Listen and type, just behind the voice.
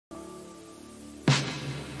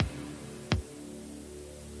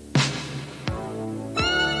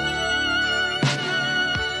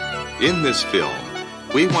In this film,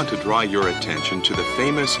 we want to draw your attention to the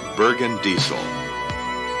famous Bergen Diesel,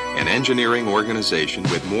 an engineering organization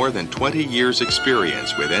with more than 20 years'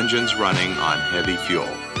 experience with engines running on heavy fuel.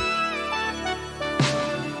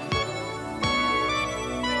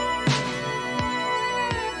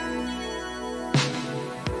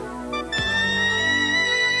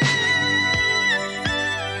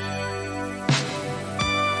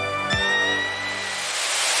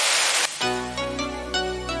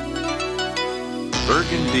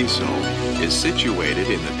 Bergen Diesel is situated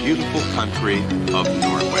in the beautiful country of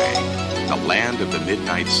Norway, the land of the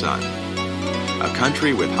midnight sun. A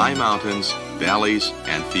country with high mountains, valleys,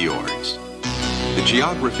 and fjords. The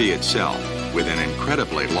geography itself, with an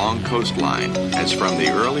incredibly long coastline, has from the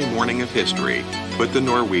early morning of history put the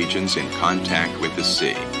Norwegians in contact with the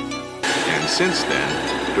sea. And since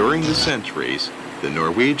then, during the centuries, the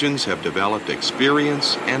Norwegians have developed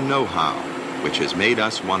experience and know-how, which has made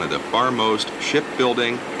us one of the foremost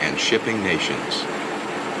shipbuilding and shipping nations.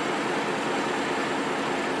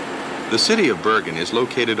 The city of Bergen is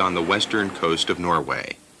located on the western coast of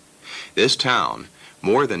Norway. This town,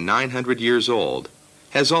 more than 900 years old,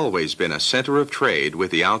 has always been a center of trade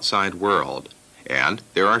with the outside world, and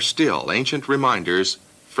there are still ancient reminders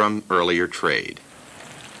from earlier trade.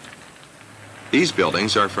 These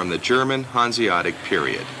buildings are from the German Hanseatic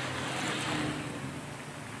period.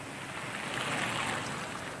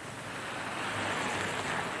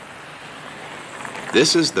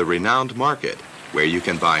 This is the renowned market, where you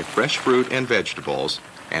can buy fresh fruit and vegetables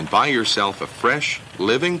and buy yourself a fresh,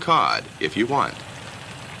 living cod if you want.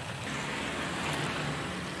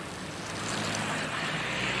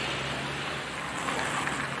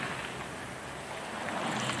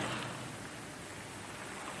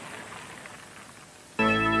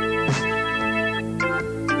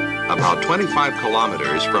 About 25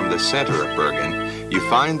 kilometers from the center of Bergen, you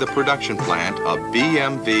find the production plant of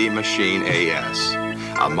BMV Machine AS,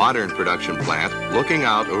 a modern production plant looking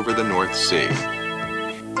out over the North Sea.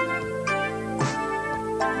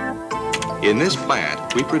 In this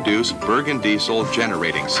plant, we produce Bergen Diesel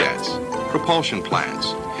generating sets, propulsion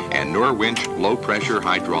plants, and Norwinch low-pressure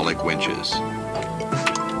hydraulic winches.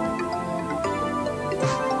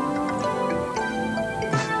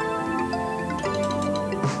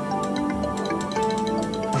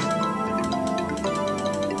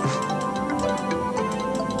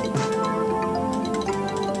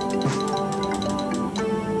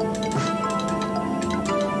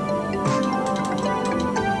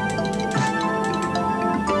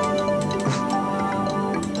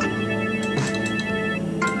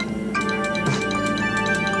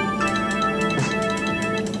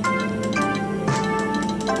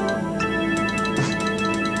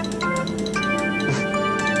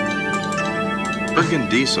 Bergen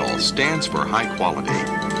Diesel stands for high quality.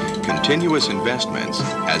 Continuous investments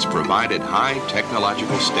has provided high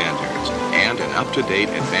technological standards and an up-to-date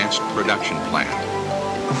advanced production plant.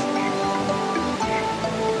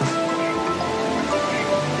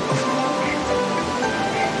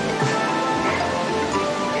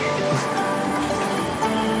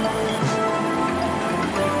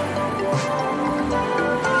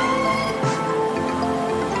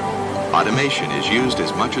 Automation is used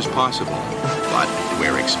as much as possible, but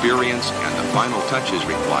where experience and the final touch is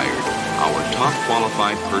required, our top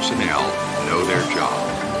qualified personnel know their job.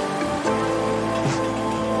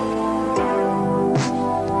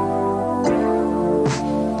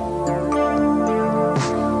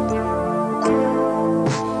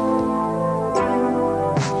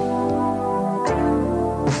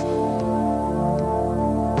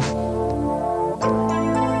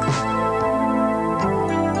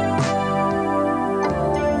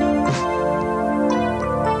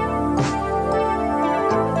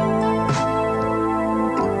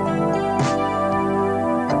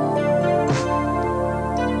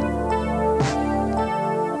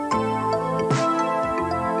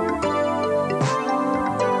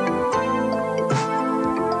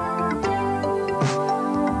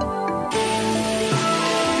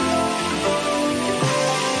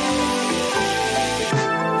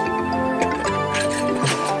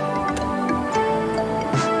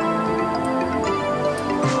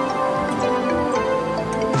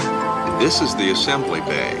 This is the assembly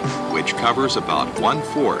bay, which covers about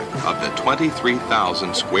 1/4 of the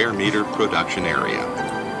 23,000 square meter production area.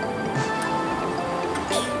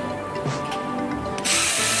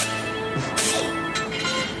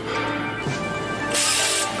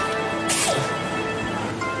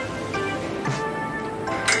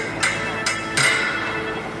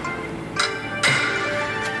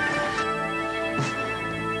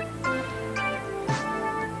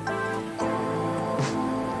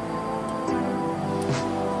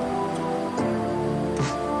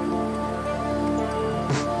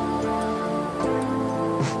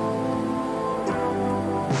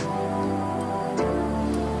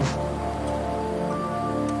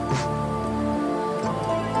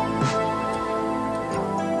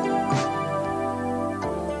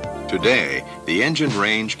 Today, the engine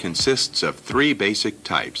range consists of 3 basic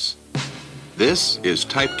types. This is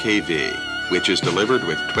Type KV, which is delivered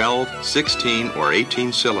with 12, 16, or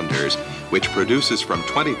 18 cylinders, which produces from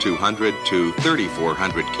 2200 to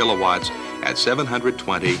 3400 kilowatts at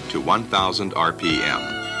 720 to 1000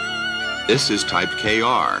 RPM. This is Type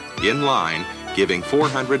KR, inline, giving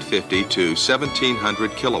 450 to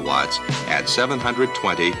 1700 kilowatts at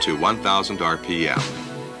 720 to 1000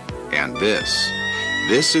 RPM. And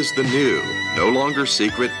this is the new, no longer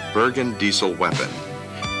secret Bergen Diesel weapon,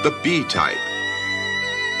 the B-type.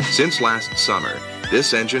 Since last summer,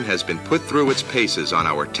 this engine has been put through its paces on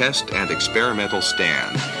our test and experimental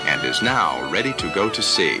stand and is now ready to go to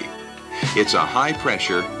sea. It's a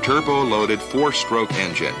high-pressure, turbo-loaded 4-stroke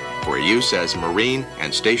engine for use as marine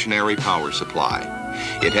and stationary power supply.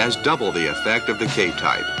 It has double the effect of the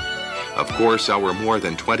K-type. Of course, our more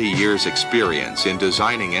than 20 years' experience in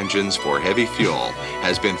designing engines for heavy fuel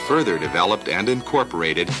has been further developed and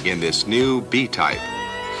incorporated in this new B-type.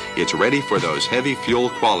 It's ready for those heavy fuel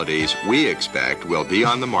qualities we expect will be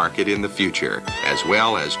on the market in the future, as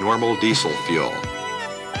well as normal diesel fuel.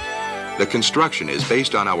 The construction is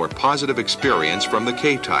based on our positive experience from the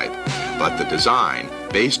K-type, but the design,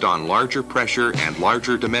 based on larger pressure and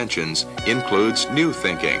larger dimensions, includes new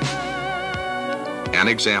thinking. An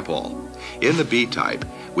example. In the B-type,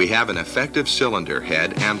 we have an effective cylinder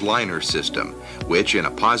head and liner system, which in a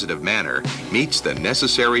positive manner meets the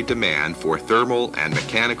necessary demand for thermal and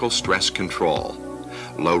mechanical stress control.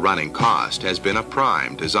 Low running cost has been a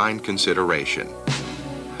prime design consideration.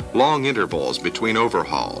 Long intervals between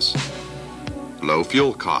overhauls. Low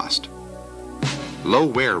fuel cost. Low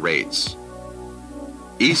wear rates.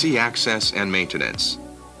 Easy access and maintenance.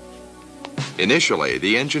 Initially,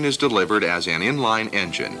 the engine is delivered as an inline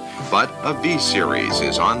engine, but a V-series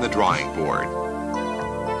is on the drawing board.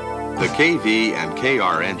 The KV and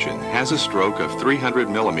KR engine has a stroke of 300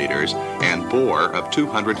 millimeters and bore of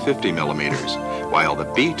 250 millimeters, while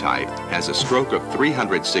the B-type has a stroke of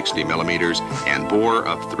 360 millimeters and bore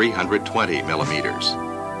of 320 millimeters.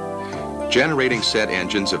 Generating set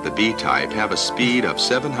engines of the B-type have a speed of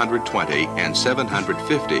 720 and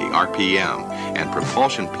 750 RPM, and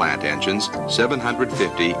propulsion plant engines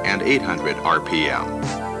 750 and 800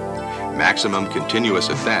 RPM. Maximum continuous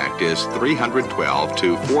effect is 312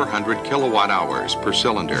 to 400 kilowatt hours per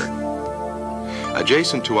cylinder.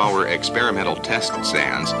 Adjacent to our experimental test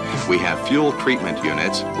stands, we have fuel treatment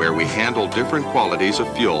units where we handle different qualities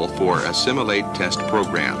of fuel for assimilate test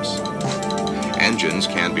programs. Engines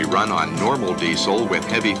can be run on normal diesel with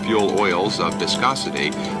heavy fuel oils of viscosity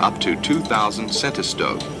up to 2000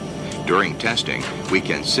 centistoke. During testing, we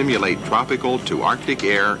can simulate tropical to Arctic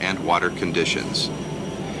air and water conditions.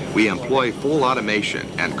 We employ full automation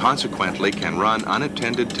and consequently can run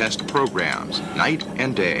unattended test programs night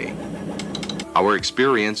and day. Our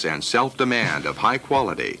experience and self-demand of high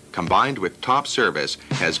quality, combined with top service,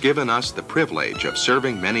 has given us the privilege of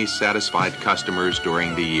serving many satisfied customers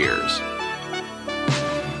during the years.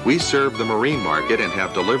 We serve the marine market and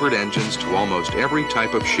have delivered engines to almost every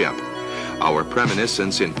type of ship. Our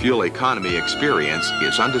premonitions in fuel economy experience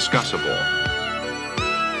is undiscussable.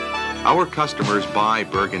 Our customers buy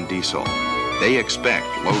Bergen Diesel. They expect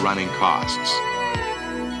low running costs.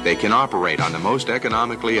 They can operate on the most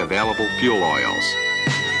economically available fuel oils.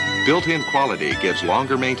 Built-in quality gives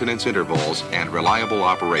longer maintenance intervals and reliable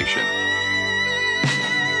operation.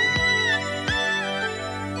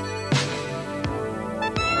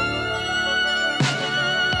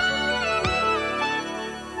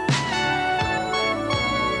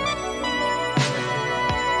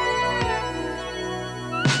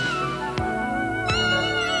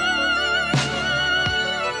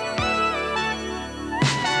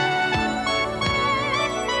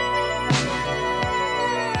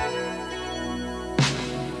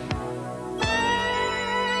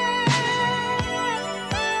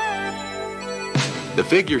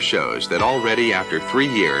 The figure shows that already after 3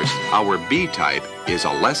 years, our B-type is a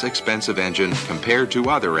less expensive engine compared to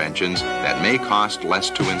other engines that may cost less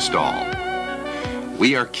to install.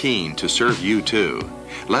 We are keen to serve you too.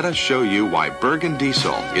 Let us show you why Bergen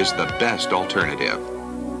Diesel is the best alternative.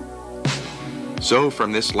 So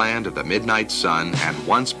from this land of the midnight sun and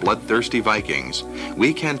once bloodthirsty Vikings,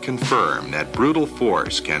 we can confirm that brutal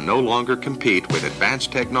force can no longer compete with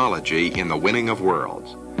advanced technology in the winning of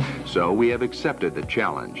worlds. So we have accepted the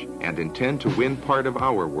challenge and intend to win part of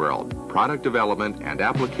our world, product development and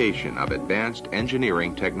application of advanced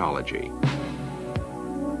engineering technology.